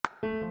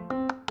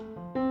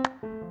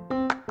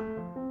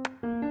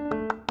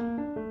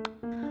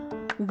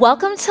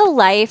Welcome to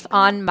Life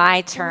on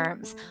My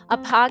Terms, a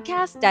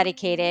podcast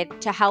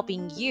dedicated to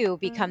helping you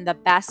become the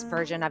best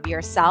version of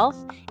yourself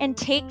and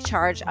take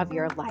charge of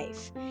your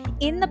life.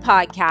 In the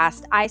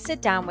podcast, I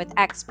sit down with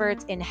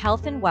experts in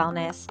health and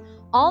wellness,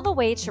 all the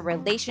way to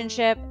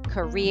relationship,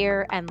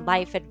 career, and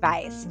life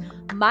advice.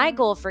 My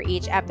goal for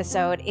each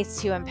episode is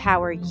to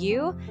empower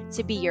you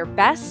to be your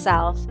best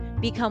self,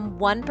 become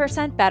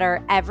 1%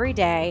 better every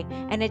day,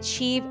 and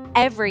achieve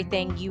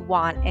everything you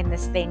want in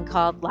this thing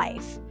called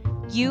life.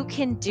 You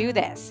can do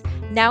this.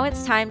 Now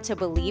it's time to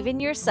believe in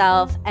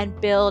yourself and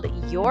build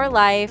your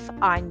life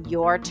on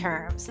your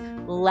terms.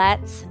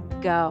 Let's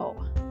go.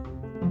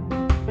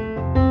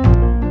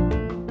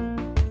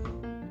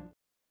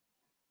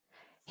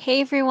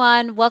 Hey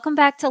everyone, welcome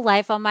back to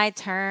Life on My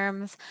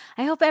Terms.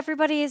 I hope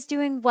everybody is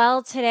doing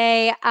well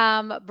today.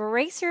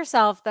 Brace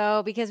yourself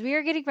though, because we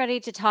are getting ready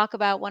to talk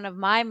about one of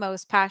my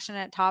most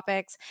passionate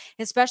topics,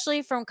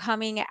 especially from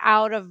coming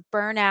out of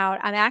burnout.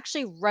 I'm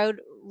actually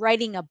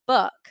writing a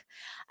book.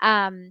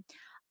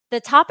 The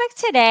topic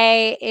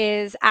today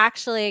is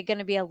actually going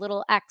to be a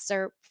little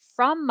excerpt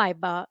from my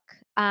book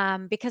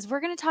because we're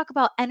going to talk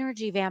about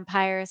energy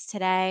vampires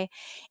today.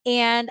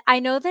 And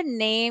I know the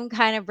name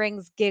kind of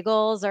brings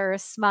giggles or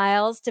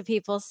smiles to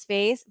people's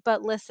face,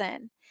 but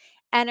listen,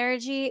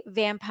 energy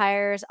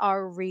vampires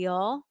are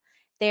real.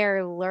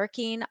 They're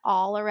lurking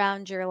all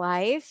around your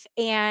life,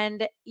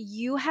 and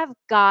you have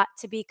got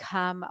to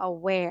become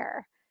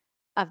aware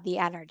of the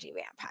energy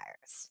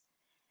vampires.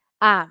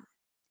 Um,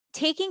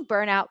 Taking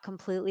burnout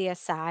completely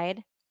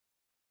aside,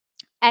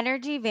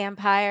 energy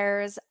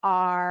vampires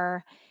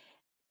are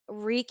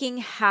wreaking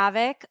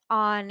havoc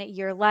on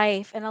your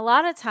life. And a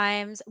lot of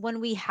times when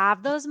we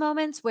have those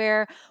moments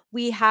where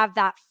we have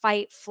that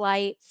fight,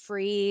 flight,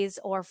 freeze,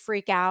 or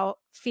freak out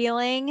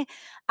feeling,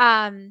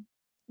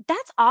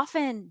 that's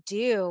often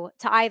due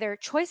to either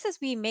choices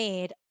we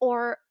made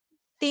or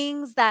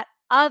things that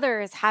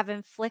others have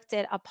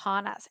inflicted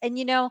upon us. And,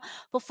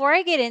 before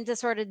I get into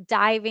sort of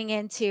diving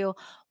into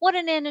what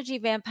an energy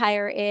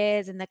vampire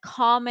is and the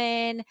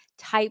common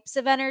types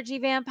of energy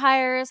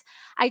vampires,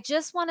 I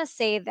just want to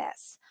say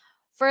this.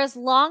 For as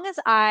long as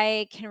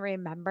I can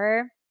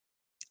remember,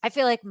 I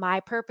feel like my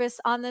purpose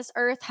on this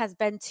earth has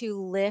been to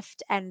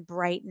lift and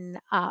brighten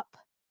up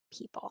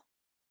people.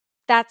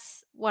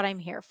 That's what I'm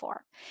here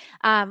for.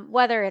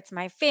 Whether it's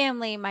my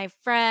family, my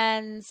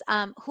friends,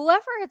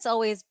 whoever it's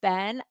always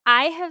been,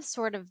 I have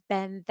sort of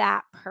been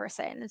that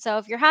person. And so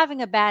if you're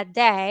having a bad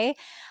day,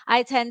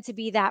 I tend to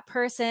be that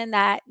person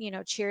that,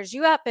 cheers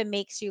you up and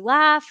makes you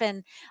laugh.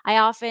 And I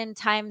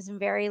oftentimes am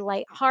very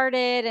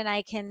lighthearted and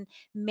I can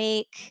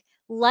make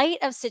light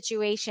of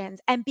situations.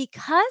 And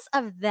because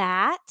of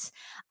that,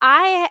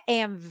 I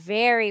am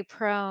very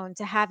prone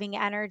to having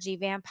energy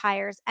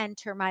vampires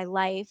enter my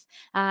life.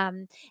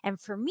 And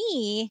for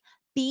me,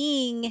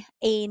 being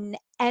an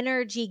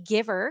energy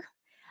giver,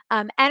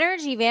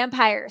 energy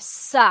vampires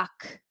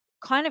suck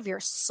kind of your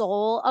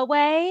soul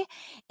away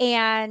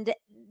and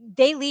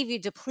they leave you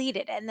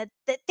depleted. And the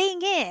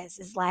thing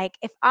is like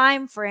if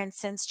I'm, for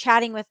instance,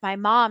 chatting with my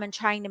mom and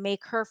trying to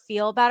make her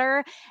feel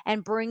better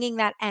and bringing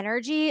that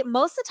energy,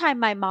 most of the time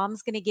my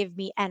mom's going to give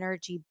me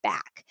energy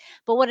back.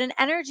 But what an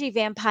energy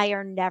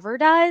vampire never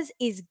does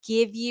is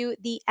give you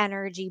the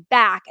energy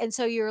back. And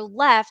so you're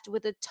left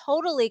with a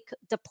totally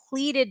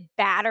depleted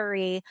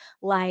battery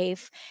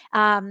life.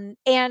 And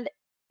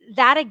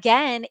that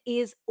again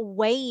is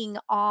weighing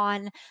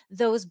on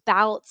those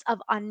bouts of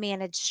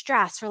unmanaged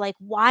stress or like,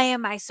 why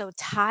am I so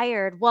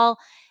tired? Well,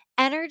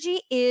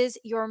 energy is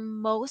your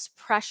most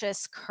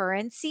precious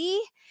currency.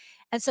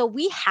 And so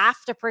we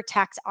have to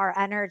protect our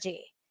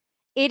energy.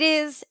 It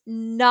is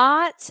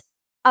not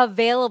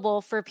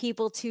available for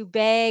people to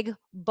beg,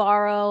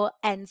 borrow,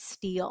 and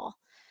steal.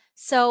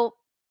 So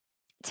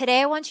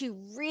today I want you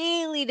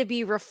really to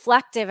be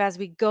reflective as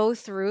we go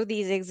through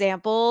these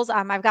examples.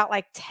 I've got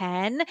like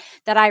 10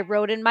 that I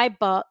wrote in my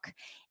book,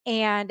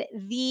 and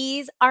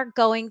these are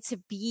going to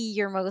be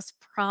your most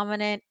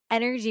prominent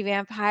energy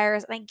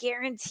vampires. And I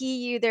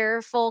guarantee you there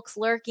are folks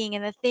lurking.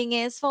 And the thing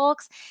is,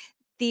 folks,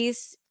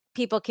 these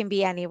people can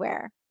be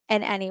anywhere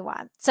and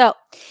anyone. So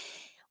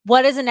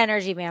what is an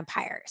energy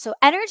vampire? So,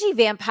 energy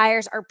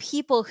vampires are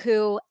people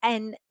who,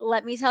 and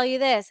let me tell you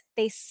this,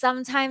 they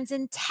sometimes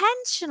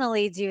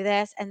intentionally do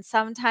this and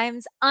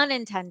sometimes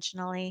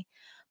unintentionally,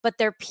 but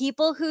they're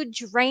people who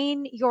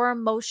drain your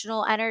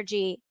emotional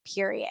energy,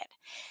 period.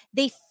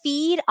 They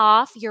feed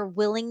off your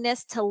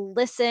willingness to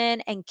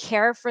listen and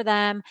care for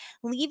them,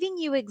 leaving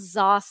you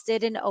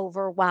exhausted and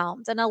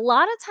overwhelmed. And a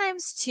lot of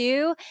times,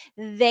 too,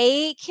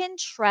 they can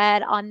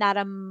tread on that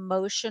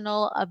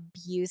emotional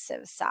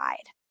abusive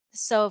side.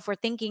 So if we're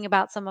thinking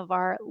about some of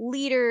our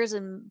leaders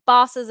and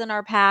bosses in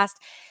our past,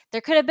 there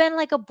could have been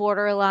like a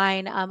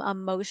borderline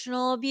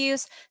emotional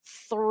abuse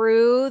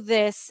through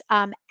this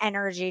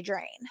energy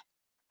drain.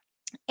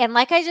 And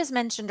like I just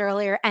mentioned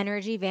earlier,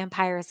 energy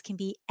vampires can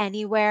be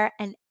anywhere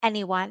and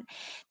anyone.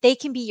 They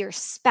can be your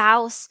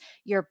spouse,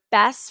 your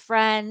best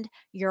friend,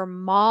 your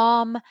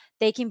mom.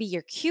 They can be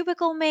your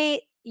cubicle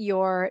mate,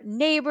 your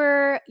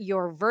neighbor,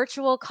 your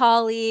virtual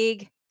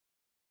colleague.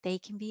 They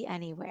can be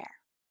anywhere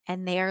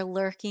and they are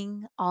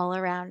lurking all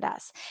around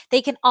us.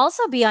 They can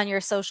also be on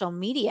your social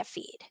media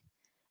feed.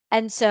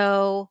 And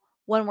so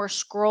when we're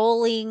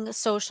scrolling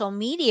social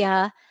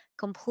media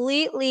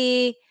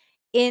completely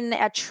in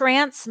a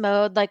trance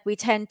mode, like we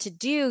tend to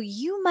do,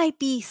 you might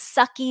be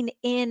sucking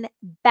in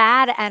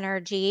bad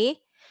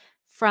energy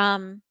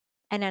from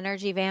an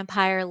energy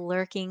vampire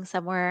lurking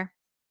somewhere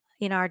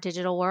in our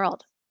digital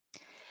world.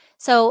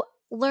 So,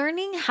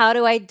 learning how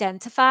to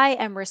identify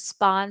and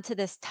respond to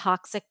this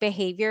toxic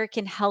behavior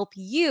can help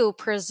you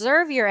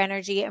preserve your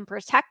energy and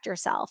protect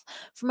yourself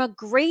from a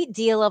great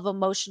deal of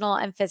emotional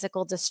and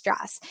physical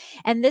distress.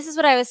 And this is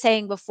what I was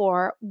saying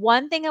before.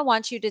 One thing I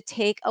want you to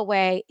take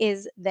away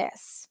is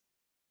this: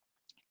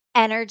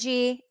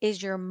 energy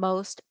is your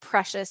most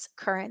precious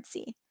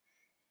currency.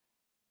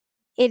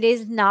 It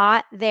is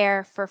not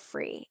there for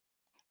free.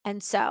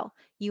 And so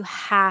you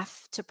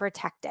have to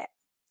protect it.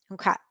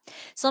 Okay.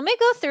 So let me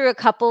go through a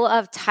couple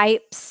of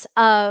types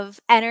of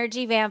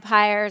energy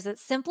vampires that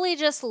simply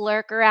just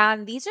lurk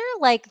around. These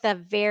are like the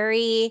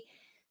very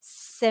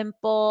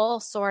simple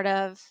sort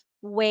of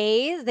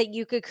ways that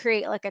you could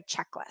create like a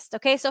checklist.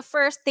 Okay. So,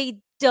 first,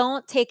 they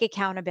don't take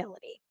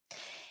accountability.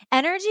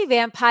 Energy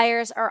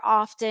vampires are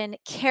often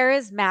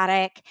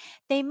charismatic.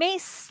 They may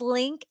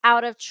slink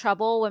out of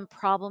trouble when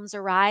problems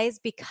arise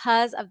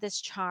because of this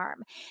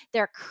charm.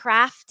 They're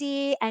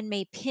crafty and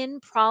may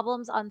pin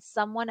problems on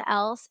someone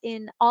else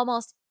in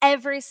almost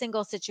every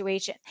single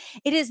situation.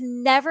 It is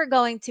never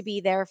going to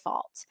be their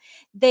fault.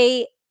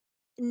 They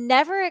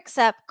never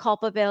accept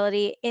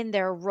culpability in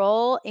their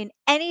role in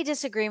any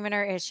disagreement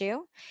or issue,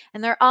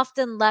 and they're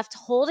often left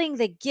holding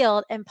the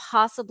guilt and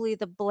possibly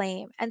the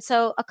blame. And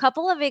so, a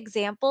couple of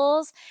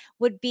examples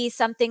would be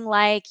something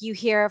like you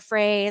hear a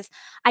phrase,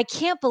 "I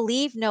can't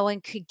believe no one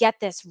could get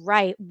this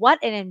right.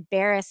 What an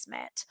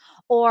embarrassment."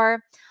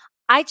 Or,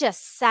 "I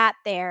just sat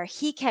there.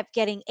 He kept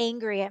getting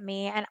angry at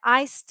me, and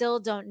I still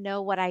don't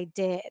know what I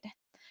did."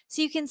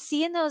 So you can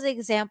see in those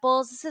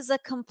examples, this is a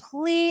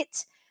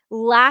complete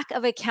lack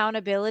of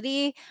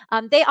accountability.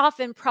 They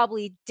often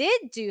probably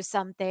did do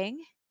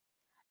something,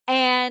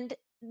 and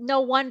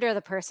no wonder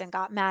the person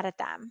got mad at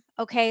them.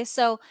 Okay.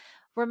 So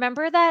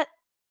remember that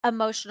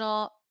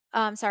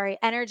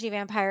energy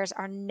vampires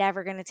are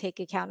never going to take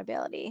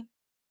accountability.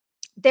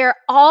 They're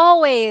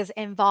always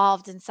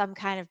involved in some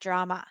kind of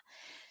drama.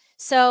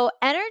 So,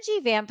 energy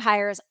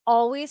vampires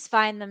always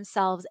find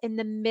themselves in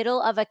the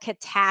middle of a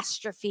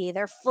catastrophe.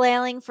 They're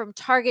flailing from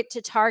target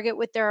to target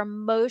with their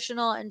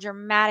emotional and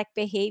dramatic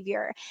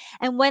behavior.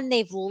 And when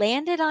they've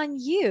landed on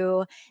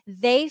you,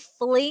 they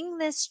fling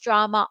this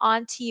drama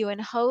onto you in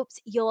hopes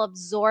you'll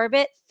absorb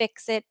it,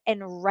 fix it,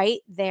 and right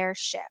their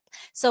ship.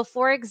 So,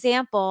 for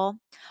example,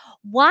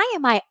 "Why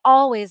am I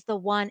always the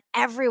one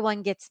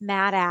everyone gets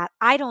mad at?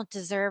 I don't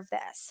deserve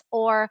this."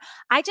 Or,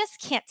 "I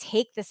just can't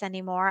take this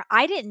anymore.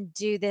 I didn't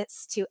do this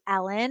to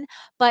Ellen,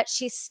 but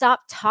she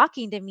stopped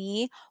talking to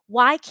me.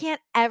 Why can't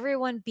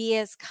everyone be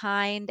as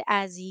kind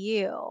as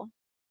you?"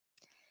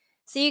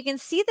 So you can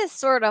see this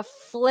sort of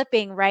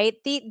flipping, right?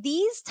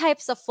 These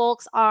types of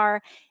folks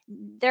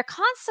they're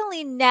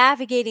constantly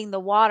navigating the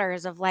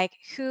waters of like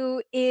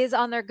who is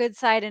on their good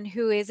side and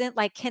who isn't.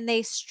 Like, can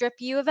they strip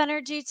you of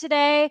energy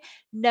today?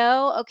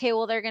 No. Okay,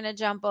 well, they're going to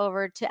jump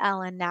over to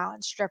Ellen now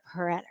and strip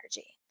her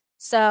energy.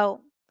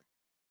 So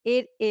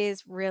it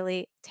is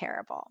really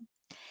terrible.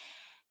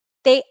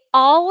 They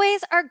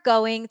always are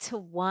going to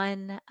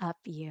one up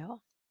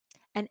you.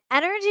 An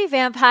energy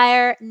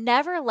vampire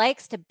never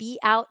likes to be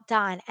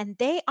outdone, and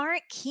they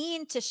aren't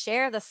keen to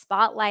share the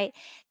spotlight.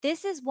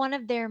 This is one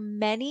of their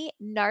many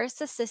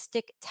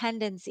narcissistic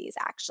tendencies,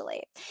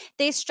 actually.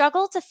 They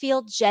struggle to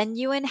feel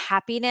genuine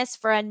happiness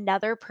for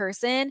another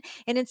person,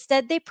 and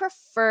instead, they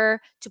prefer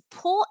to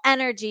pull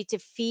energy to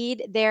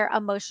feed their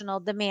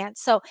emotional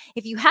demands. So,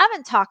 if you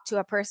haven't talked to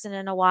a person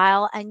in a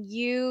while and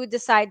you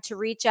decide to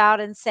reach out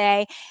and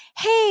say,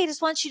 "Hey, I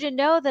just want you to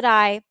know that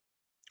I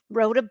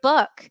wrote a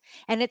book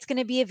and it's going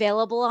to be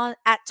available on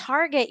at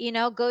Target,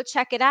 go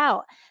check it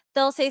out."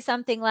 They'll say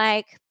something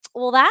like,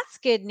 "Well, that's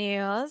good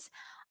news.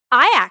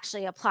 I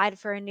actually applied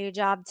for a new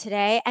job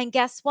today, and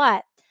guess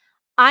what?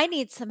 I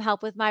need some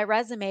help with my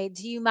resume.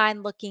 Do you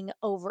mind looking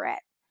over it?"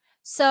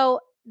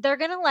 So, they're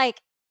going to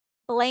like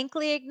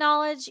blankly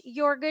acknowledge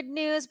your good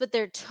news, but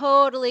they're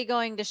totally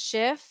going to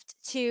shift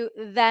to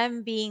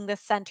them being the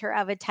center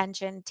of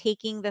attention,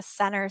 taking the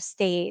center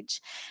stage.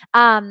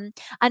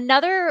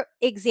 Another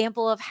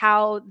example of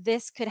how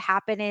this could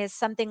happen is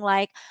something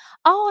like,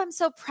 "Oh, I'm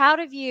so proud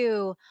of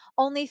you.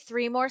 Only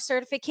three more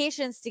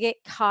certifications to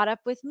get caught up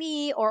with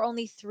me, or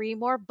only three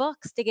more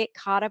books to get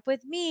caught up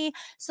with me."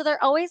 So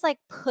they're always like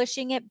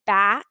pushing it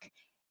back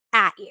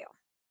at you.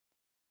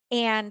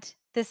 And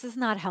this is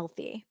not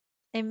healthy.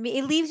 And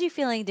it leaves you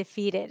feeling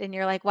defeated. And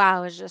you're like, wow,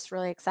 I was just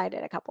really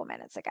excited a couple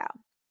minutes ago.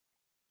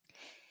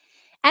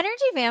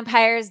 Energy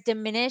vampires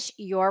diminish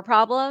your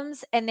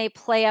problems and they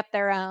play up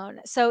their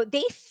own. So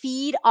they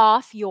feed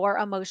off your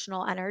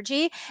emotional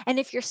energy. And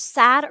if you're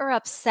sad or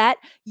upset,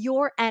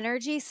 your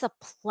energy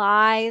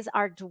supplies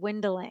are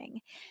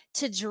dwindling.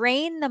 To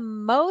drain the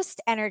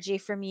most energy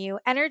from you,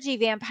 energy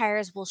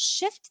vampires will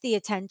shift the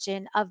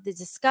attention of the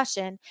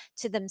discussion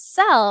to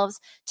themselves,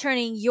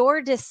 turning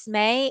your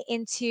dismay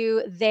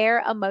into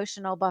their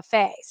emotional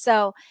buffet.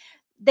 So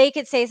they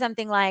could say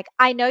something like,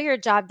 I know your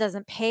job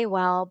doesn't pay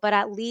well, but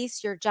at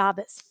least your job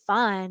is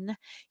fun.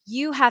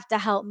 You have to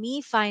help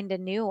me find a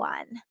new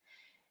one.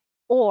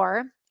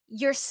 Or,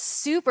 you're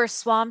super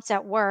swamped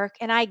at work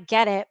and I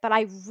get it, but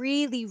I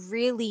really,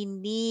 really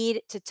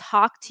need to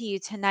talk to you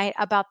tonight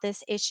about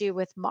this issue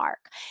with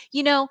Mark.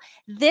 You know,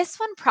 this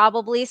one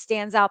probably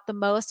stands out the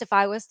most if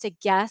I was to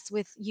guess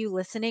with you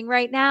listening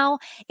right now.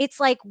 It's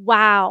like,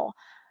 wow,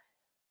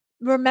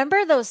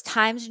 remember those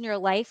times in your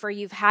life where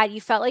you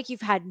felt like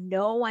you've had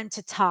no one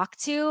to talk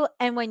to,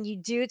 and when you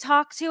do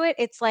talk to it,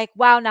 it's like,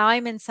 "Wow, now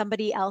I'm in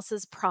somebody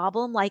else's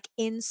problem, like,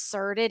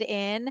 inserted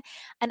in,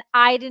 and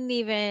I didn't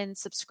even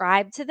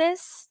subscribe to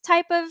this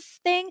type of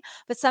thing,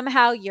 but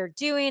somehow you're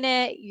doing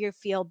it, you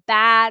feel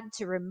bad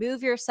to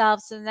remove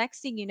yourself, so the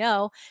next thing you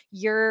know,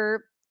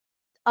 you're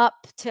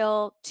up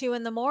till 2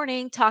 in the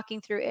morning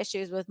talking through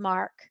issues with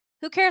Mark.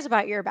 Who cares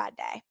about your bad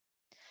day?"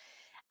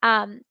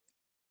 Um,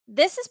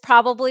 this is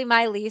probably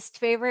my least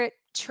favorite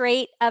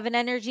trait of an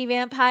energy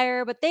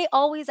vampire, but they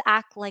always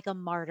act like a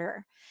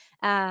martyr.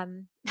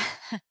 Um,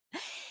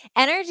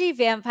 Energy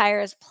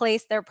vampires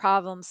place their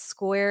problems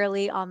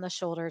squarely on the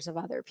shoulders of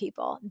other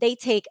people. They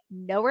take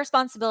no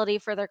responsibility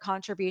for their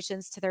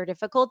contributions to their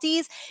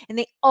difficulties, and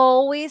they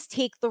always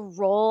take the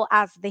role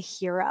as the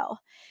hero.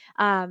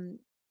 Um,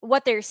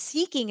 what they're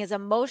seeking is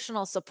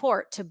emotional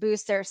support to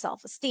boost their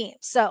self-esteem.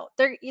 So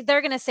they're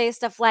going to say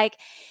stuff like,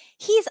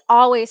 he's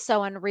always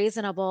so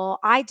unreasonable.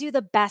 I do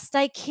the best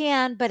I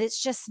can, but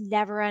it's just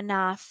never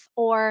enough.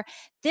 Or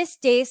this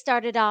day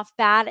started off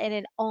bad and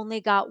it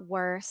only got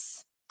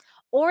worse.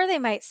 Or they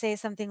might say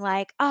something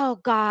like, oh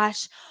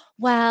gosh,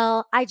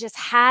 well, I just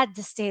had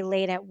to stay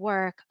late at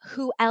work.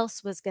 Who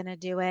else was going to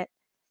do it?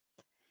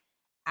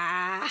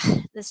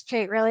 This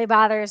trait really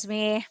bothers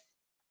me.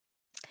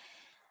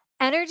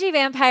 Energy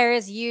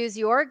vampires use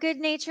your good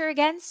nature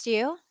against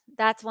you.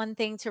 That's one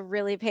thing to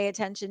really pay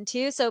attention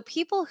to. So,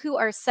 people who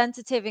are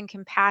sensitive and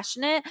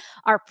compassionate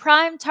are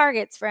prime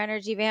targets for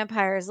energy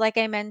vampires, like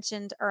I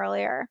mentioned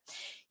earlier.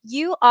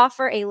 You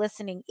offer a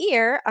listening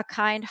ear, a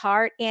kind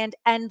heart, and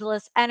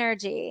endless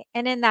energy.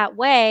 And in that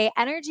way,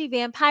 energy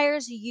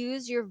vampires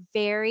use your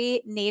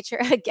very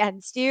nature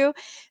against you.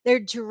 They're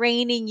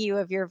draining you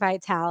of your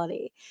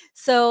vitality.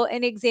 So,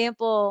 an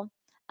example,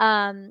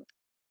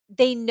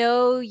 they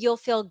know you'll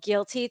feel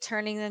guilty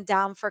turning them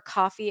down for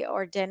coffee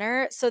or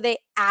dinner, so they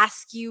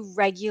ask you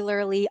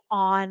regularly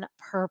on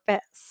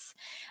purpose.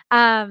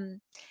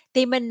 Um,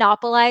 they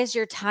monopolize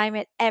your time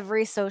at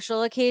every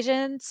social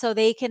occasion so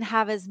they can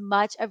have as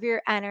much of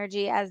your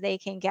energy as they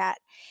can get.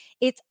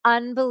 It's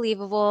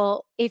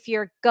unbelievable. If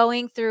you're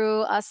going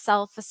through a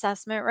self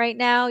assessment right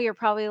now, you're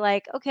probably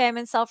like, okay, I'm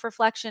in self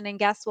reflection. And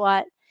guess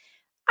what?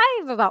 I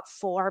have about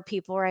 4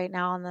 people right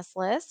now on this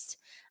list.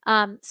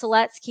 So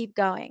let's keep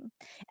going.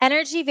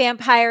 Energy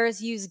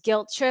vampires use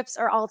guilt trips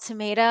or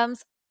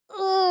ultimatums.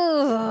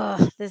 Ooh,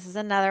 this is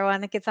another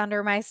one that gets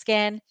under my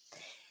skin.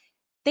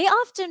 They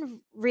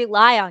often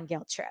rely on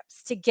guilt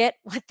trips to get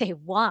what they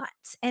want,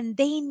 and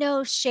they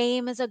know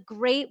shame is a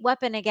great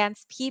weapon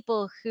against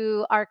people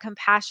who are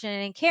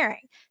compassionate and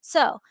caring.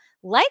 So,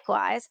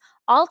 likewise,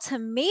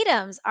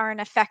 ultimatums are an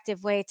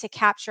effective way to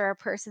capture a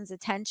person's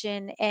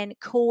attention and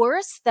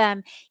coerce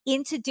them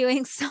into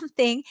doing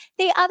something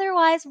they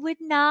otherwise would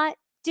not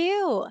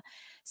do.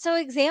 So,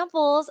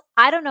 examples,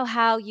 I don't know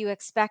how you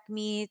expect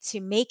me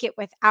to make it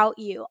without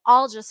you.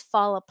 I'll just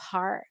fall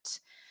apart.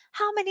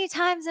 How many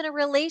times in a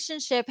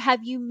relationship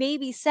have you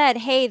maybe said,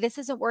 hey, this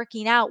isn't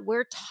working out?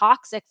 We're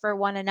toxic for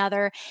one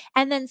another.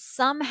 And then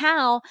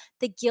somehow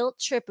the guilt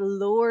trip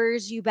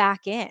lures you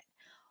back in.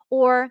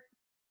 Or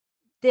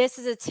this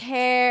is a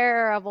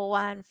terrible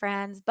one,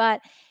 friends,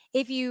 but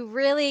if you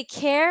really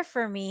care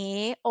for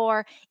me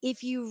or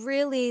if you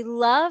really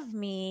love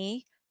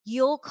me,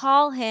 you'll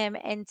call him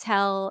and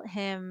tell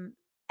him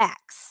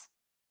X.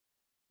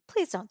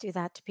 Please don't do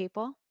that to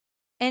people.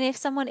 And if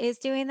someone is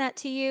doing that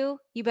to you,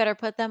 you better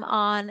put them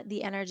on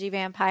the energy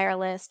vampire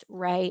list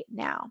right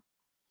now.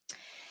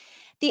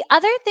 The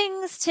other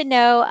things to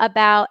know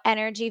about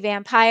energy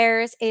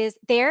vampires is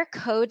they're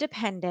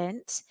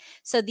codependent.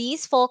 So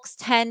these folks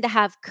tend to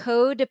have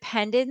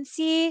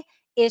codependency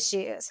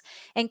issues.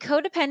 And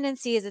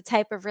codependency is a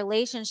type of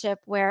relationship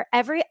where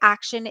every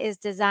action is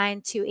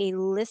designed to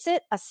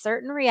elicit a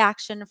certain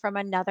reaction from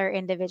another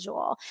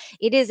individual.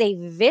 It is a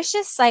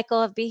vicious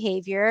cycle of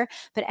behavior,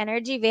 but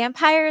energy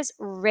vampires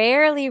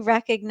rarely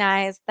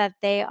recognize that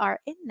they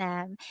are in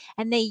them.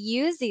 And they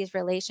use these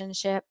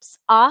relationships,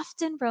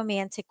 often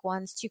romantic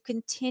ones, to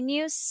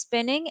continue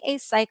spinning a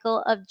cycle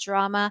of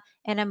drama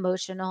and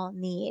emotional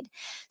need.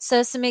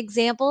 So, some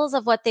examples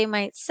of what they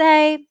might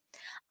say.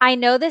 I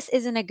know this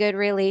isn't a good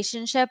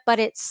relationship, but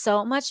it's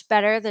so much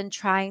better than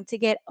trying to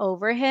get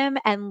over him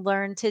and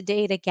learn to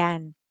date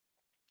again.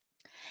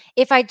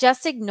 If I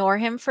just ignore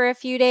him for a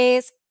few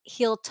days,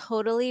 he'll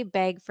totally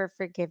beg for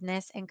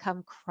forgiveness and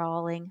come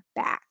crawling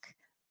back.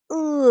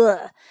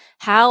 Ugh,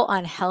 how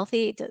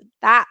unhealthy does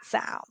that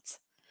sound?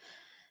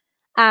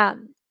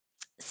 Um,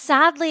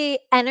 Sadly,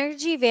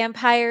 energy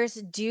vampires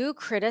do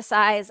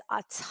criticize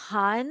a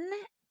ton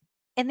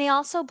and they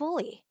also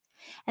bully.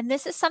 And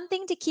this is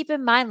something to keep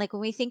in mind. Like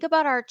when we think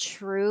about our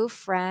true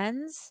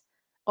friends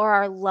or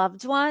our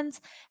loved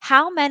ones,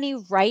 how many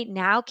right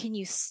now can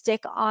you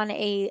stick on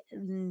a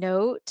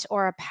note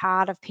or a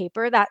pad of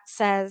paper that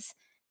says,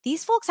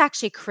 these folks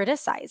actually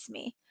criticize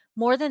me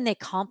more than they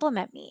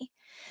compliment me?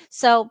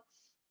 So,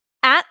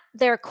 at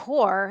their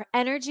core,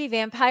 energy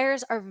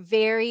vampires are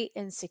very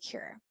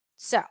insecure.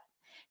 So,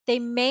 they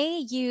may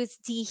use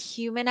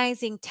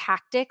dehumanizing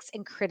tactics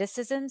and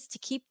criticisms to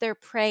keep their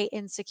prey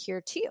insecure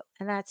too,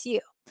 and that's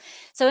you.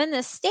 So, in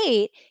this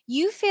state,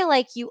 you feel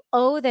like you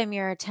owe them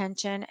your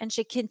attention and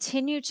should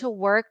continue to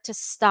work to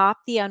stop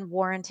the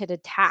unwarranted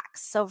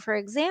attacks. So, for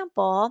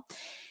example,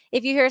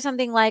 if you hear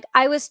something like,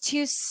 I was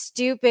too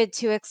stupid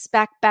to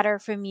expect better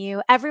from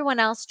you, everyone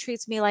else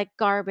treats me like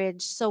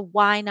garbage, so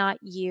why not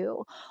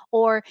you?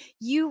 Or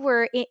you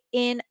were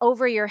in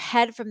over your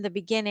head from the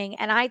beginning,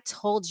 and I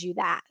told you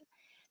that.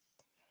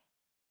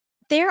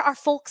 There are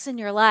folks in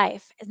your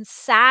life, and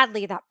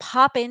sadly, that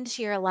pop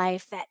into your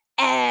life that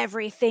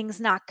everything's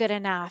not good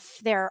enough.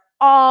 They're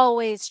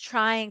always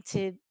trying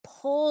to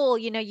pull,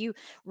 you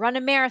run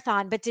a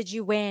marathon, but did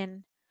you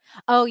win?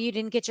 Oh, you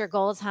didn't get your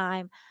goal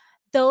time.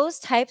 Those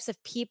types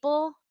of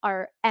people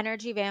are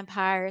energy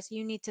vampires.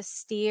 You need to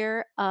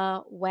steer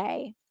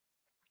away.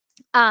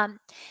 Um,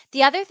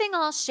 the other thing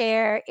I'll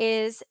share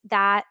is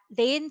that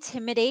they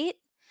intimidate.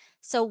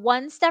 So,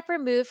 one step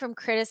removed from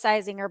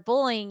criticizing or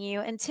bullying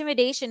you,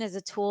 intimidation is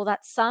a tool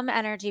that some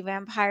energy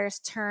vampires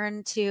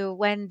turn to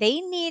when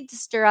they need to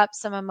stir up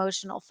some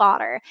emotional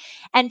fodder.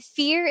 And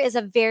fear is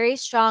a very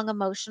strong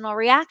emotional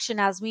reaction,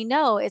 as we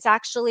know. It's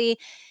actually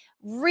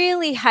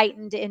really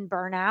heightened in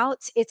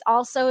burnout. It's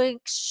also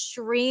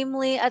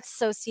extremely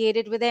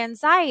associated with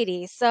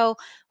anxiety. So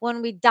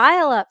when we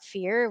dial up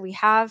fear, we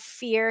have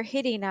fear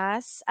hitting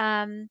us,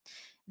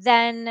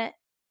 then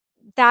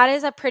that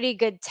is a pretty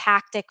good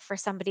tactic for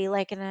somebody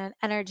like an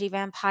energy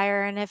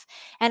vampire. And if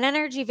an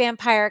energy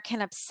vampire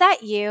can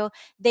upset you,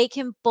 they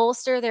can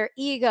bolster their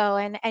ego.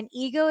 And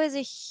ego is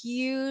a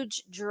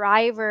huge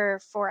driver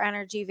for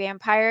energy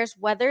vampires,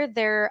 whether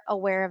they're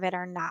aware of it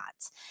or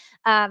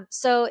not.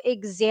 So,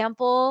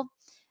 example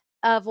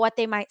of what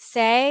they might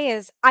say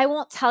is, I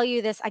won't tell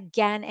you this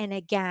again and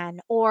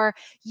again, or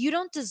you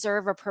don't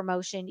deserve a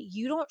promotion.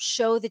 You don't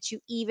show that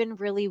you even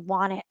really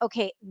want it.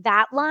 Okay,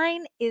 that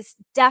line is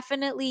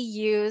definitely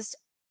used,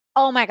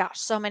 oh my gosh,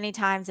 so many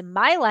times in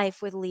my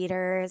life with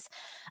leaders,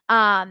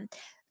 um,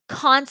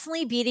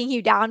 constantly beating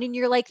you down. And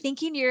you're like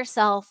thinking to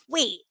yourself,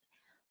 wait,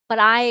 but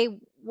I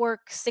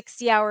work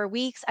 60-hour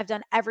weeks. I've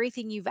done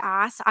everything you've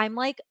asked. I'm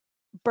like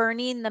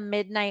burning the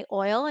midnight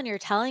oil, and you're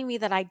telling me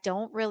that I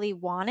don't really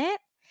want it.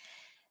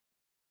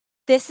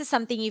 This is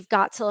something you've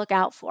got to look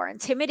out for.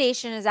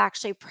 Intimidation is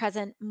actually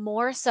present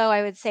more so,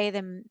 I would say,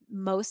 than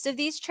most of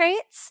these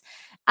traits.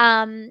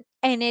 And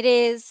it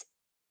is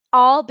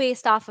all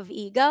based off of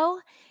ego.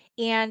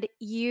 And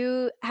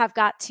you have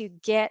got to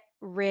get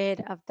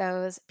rid of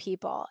those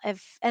people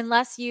if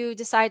unless you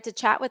decide to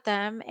chat with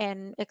them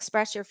and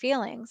express your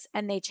feelings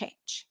and they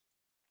change.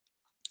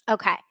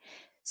 Okay.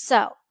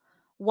 So,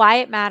 why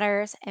it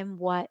matters and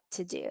what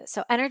to do.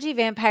 So, energy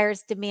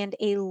vampires demand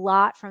a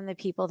lot from the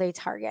people they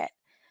target.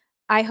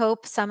 I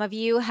hope some of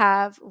you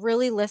have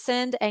really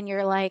listened and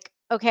you're like,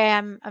 okay,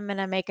 I'm going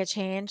to make a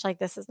change. Like,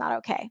 this is not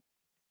okay.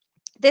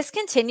 This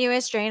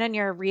continuous drain on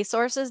your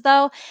resources,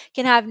 though,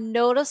 can have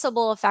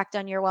noticeable effect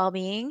on your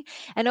well-being.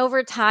 And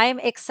over time,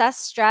 excess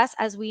stress,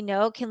 as we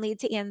know, can lead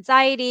to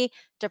anxiety,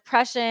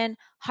 depression,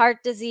 heart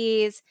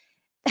disease,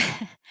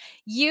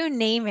 you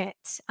name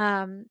it.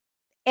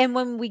 And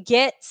when we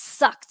get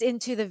sucked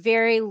into the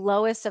very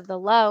lowest of the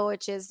low,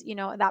 which is,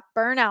 that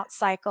burnout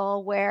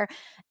cycle where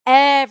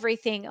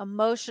everything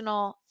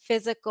emotional,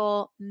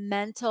 physical,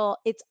 mental,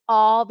 it's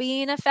all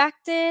being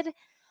affected,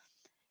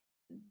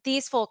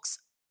 these folks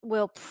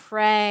will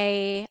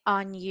prey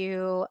on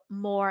you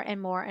more and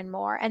more and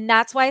more. And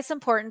that's why it's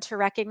important to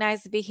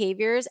recognize the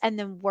behaviors and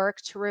then work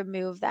to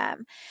remove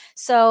them.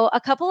 So, a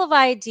couple of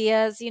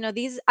ideas,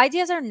 these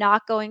ideas are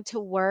not going to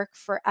work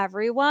for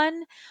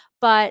everyone,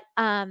 but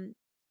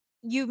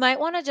you might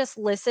want to just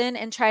listen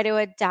and try to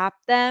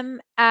adapt them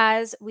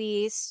as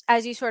you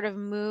sort of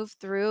move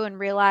through and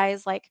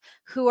realize like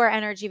who are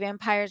energy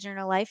vampires in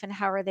your life and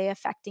how are they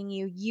affecting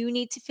you. You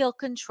need to feel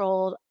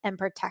controlled and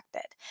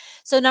protected.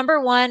 So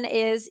number one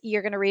is,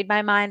 you're going to read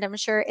my mind, I'm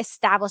sure,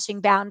 establishing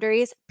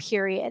boundaries,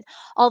 period.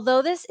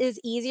 Although this is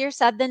easier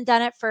said than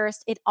done at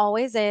first, it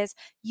always is.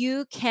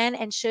 You can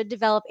and should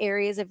develop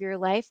areas of your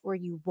life where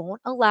you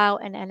won't allow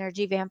an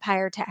energy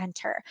vampire to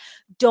enter.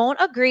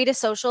 Don't agree to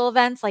social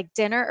events like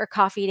dinner or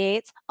coffee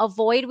dates,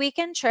 avoid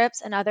weekend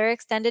trips and other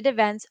extended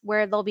events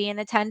where they'll be in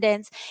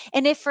attendance.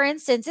 And if, for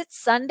instance, it's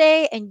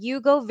Sunday and you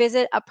go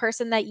visit a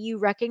person that you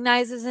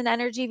recognize as an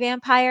energy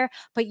vampire,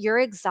 but you're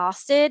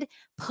exhausted,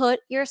 put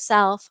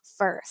yourself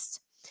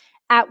first.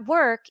 At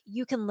work,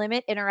 you can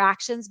limit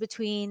interactions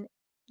between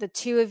the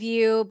two of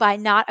you by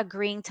not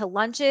agreeing to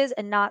lunches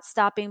and not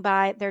stopping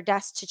by their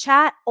desk to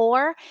chat.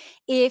 Or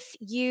if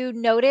you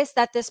notice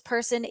that this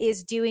person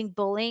is doing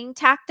bullying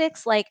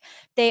tactics, like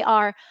they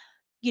are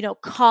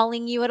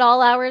calling you at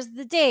all hours of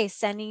the day,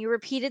 sending you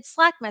repeated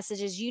Slack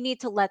messages, you need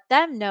to let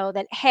them know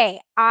that,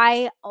 hey,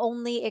 I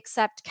only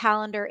accept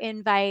calendar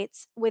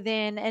invites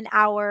within an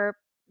hour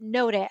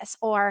notice,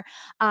 or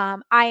I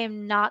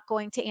am not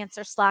going to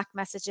answer Slack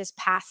messages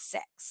past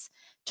 6.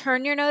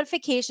 Turn your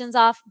notifications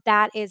off.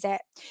 That is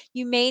it.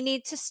 You may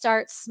need to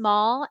start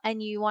small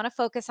and you want to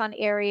focus on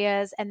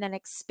areas and then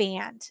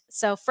expand.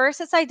 So,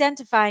 first, it's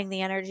identifying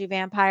the energy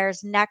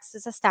vampires. Next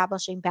is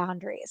establishing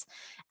boundaries.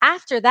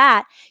 After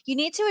that, you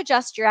need to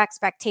adjust your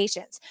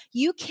expectations.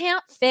 You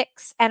can't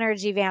fix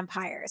energy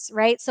vampires,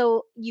 right?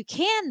 So, you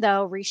can,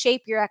 though,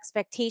 reshape your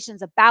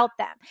expectations about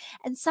them.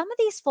 And some of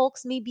these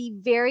folks may be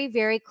very,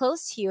 very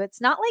close to you.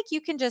 It's not like you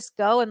can just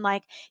go and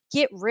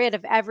get rid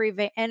of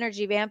every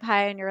energy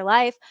vampire in your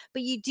life,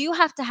 but you do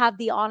have to have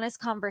the honest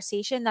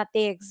conversation that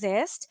they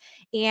exist.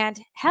 And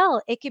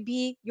hell, it could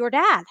be your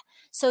dad.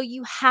 So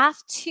you have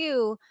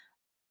to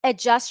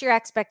adjust your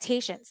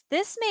expectations.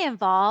 This may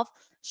involve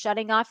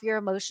shutting off your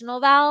emotional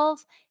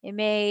valve. It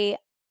may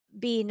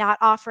be not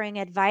offering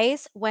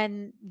advice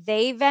when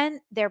they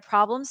vent their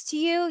problems to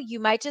you. You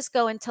might just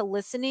go into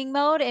listening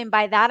mode. And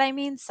by that, I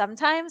mean,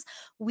 sometimes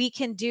we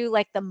can do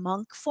like the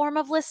monk form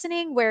of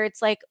listening where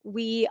it's like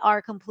we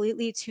are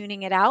completely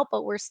tuning it out,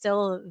 but we're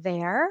still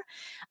there.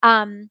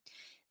 Um,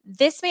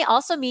 this may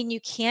also mean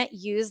you can't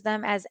use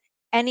them as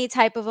any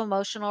type of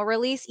emotional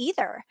release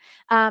either.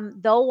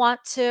 They'll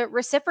want to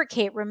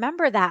reciprocate.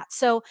 Remember that.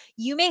 So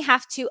you may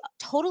have to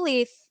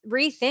totally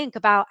rethink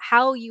about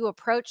how you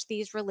approach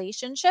these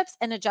relationships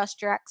and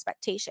adjust your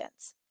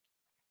expectations.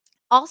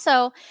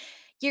 Also,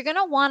 you're going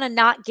to want to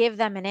not give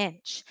them an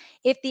inch.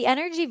 If the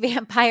energy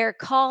vampire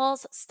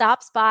calls,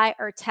 stops by,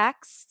 or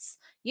texts,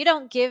 you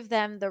don't give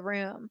them the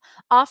room.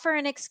 Offer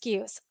an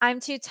excuse. I'm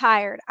too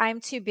tired.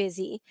 I'm too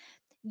busy.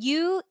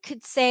 You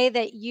could say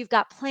that you've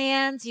got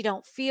plans, you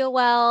don't feel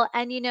well.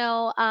 And,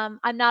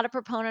 I'm not a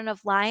proponent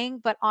of lying,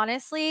 but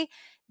honestly,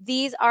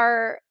 these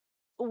are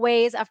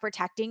ways of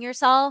protecting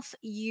yourself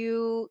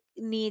you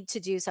need to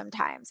do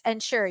sometimes.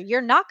 And sure,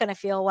 you're not going to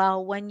feel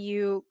well when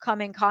you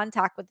come in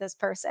contact with this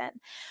person.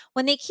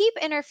 When they keep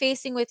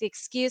interfacing with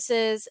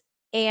excuses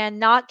and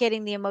not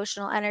getting the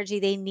emotional energy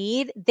they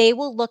need, they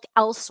will look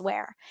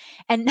elsewhere.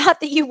 And not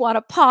that you want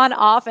to pawn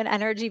off an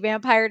energy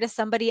vampire to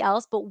somebody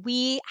else, but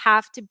we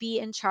have to be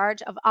in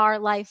charge of our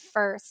life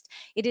first.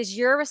 It is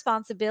your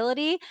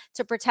responsibility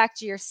to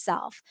protect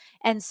yourself.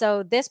 And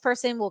so this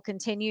person will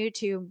continue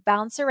to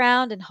bounce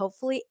around, and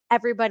hopefully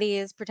everybody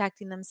is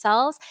protecting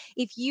themselves.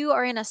 If you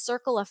are in a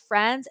circle of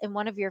friends and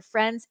one of your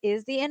friends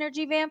is the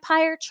energy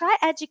vampire, try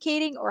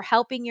educating or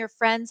helping your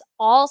friends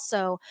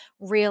also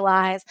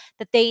realize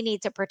that they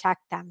need to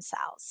protect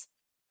themselves.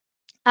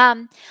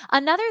 Um,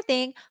 Another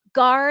thing,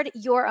 guard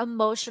your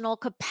emotional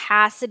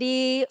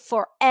capacity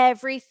for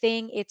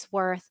everything it's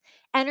worth.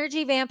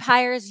 Energy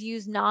vampires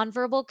use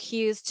nonverbal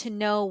cues to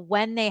know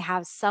when they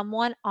have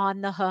someone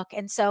on the hook.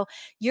 And so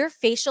your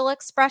facial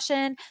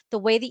expression, the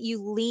way that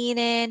you lean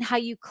in, how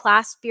you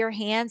clasp your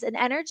hands, an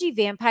energy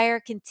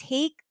vampire can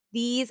take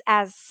these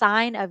as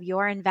sign of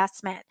your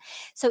investment.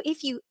 So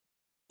if you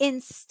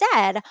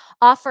instead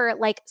offer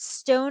like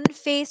stone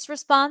face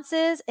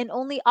responses and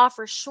only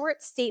offer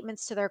short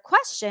statements to their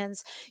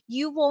questions,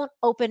 you won't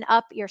open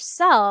up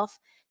yourself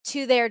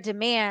to their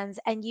demands,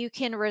 and you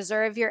can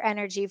reserve your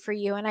energy for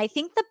you. And I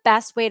think the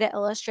best way to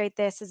illustrate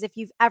this is if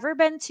you've ever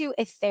been to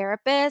a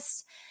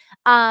therapist,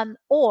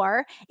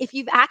 or if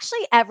you've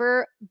actually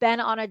ever been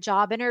on a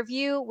job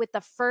interview with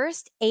the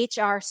first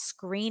HR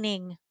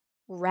screening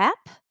rep.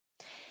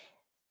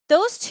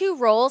 Those two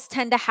roles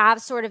tend to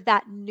have sort of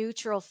that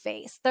neutral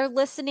face. They're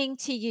listening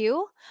to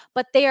you,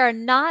 but they are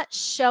not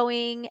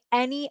showing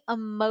any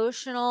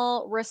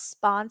emotional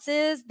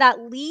responses that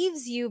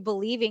leaves you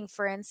believing,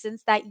 for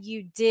instance, that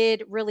you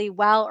did really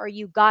well or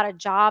you got a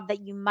job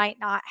that you might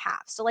not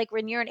have. So, like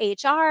when you're an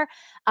HR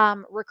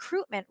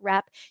recruitment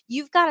rep,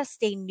 you've got to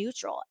stay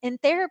neutral. In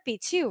therapy,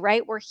 too,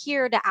 right? We're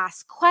here to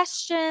ask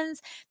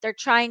questions. They're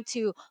trying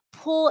to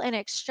pull and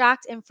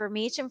extract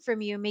information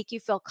from you, make you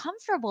feel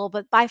comfortable,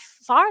 but by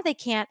far they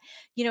can't,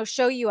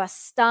 show you a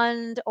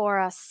stunned or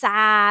a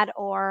sad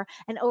or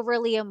an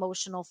overly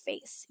emotional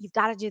face. You've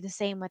got to do the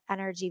same with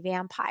energy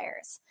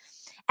vampires.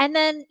 And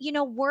then,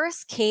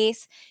 worst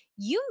case,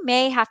 you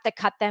may have to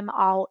cut them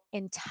out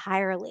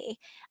entirely.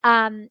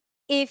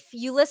 If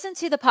you listen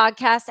to the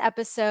podcast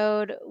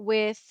episode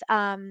with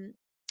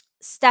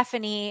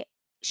Stephanie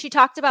she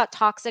talked about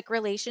toxic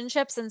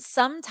relationships, and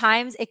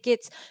sometimes it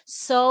gets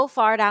so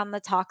far down the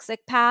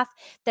toxic path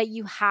that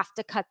you have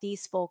to cut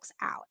these folks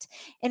out.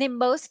 And in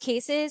most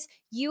cases,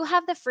 you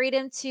have the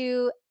freedom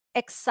to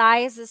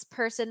excise this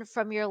person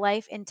from your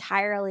life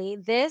entirely.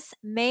 This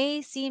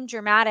may seem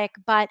dramatic,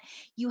 but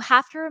you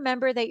have to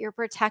remember that you're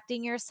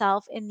protecting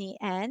yourself in the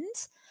end.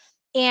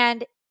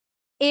 And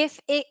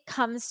if it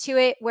comes to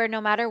it where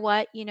no matter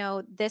what,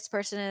 this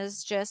person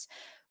is just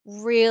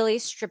really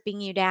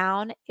stripping you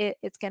down,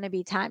 it's going to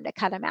be time to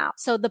cut them out.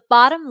 So, the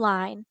bottom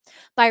line,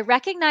 by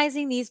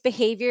recognizing these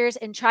behaviors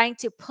and trying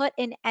to put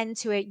an end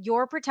to it,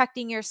 you're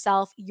protecting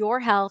yourself,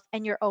 your health,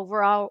 and your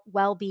overall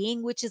well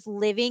being, which is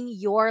living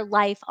your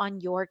life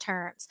on your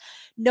terms.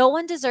 No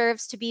one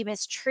deserves to be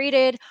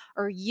mistreated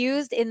or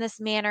used in this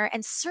manner.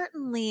 And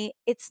certainly,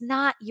 it's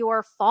not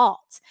your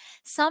fault.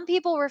 Some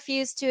people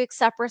refuse to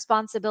accept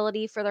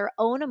responsibility for their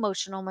own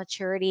emotional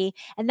maturity,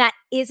 and that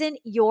isn't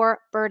your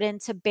burden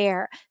to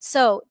bear.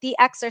 So, the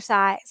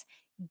exercise,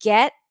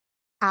 get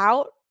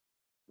out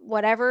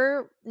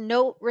whatever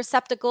note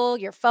receptacle,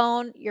 your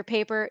phone, your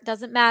paper,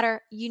 doesn't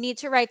matter. You need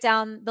to write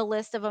down the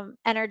list of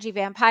energy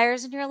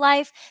vampires in your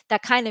life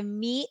that kind of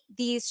meet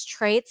these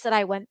traits that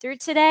I went through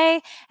today.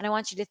 And I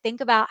want you to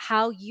think about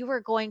how you are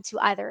going to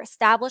either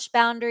establish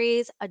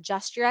boundaries,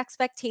 adjust your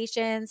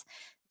expectations,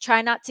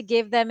 try not to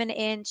give them an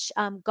inch,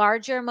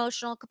 guard your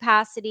emotional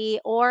capacity,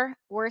 or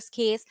worst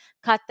case,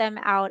 cut them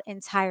out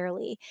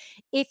entirely.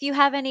 If you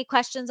have any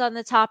questions on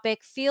the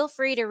topic, feel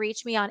free to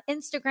reach me on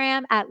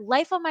Instagram at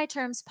Life on My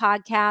Terms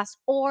Podcast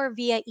or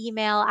via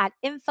email at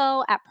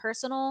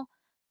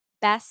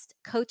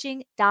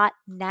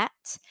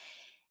info@personalbestcoaching.net.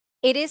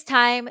 It is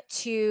time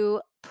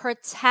to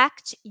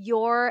protect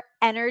your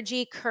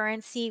energy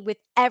currency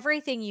with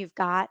everything you've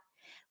got.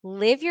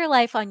 Live your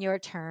life on your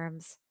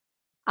terms.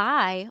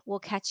 I will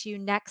catch you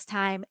next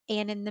time.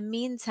 And in the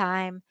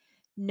meantime,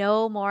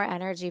 no more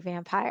energy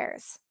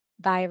vampires.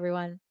 Bye,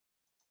 everyone.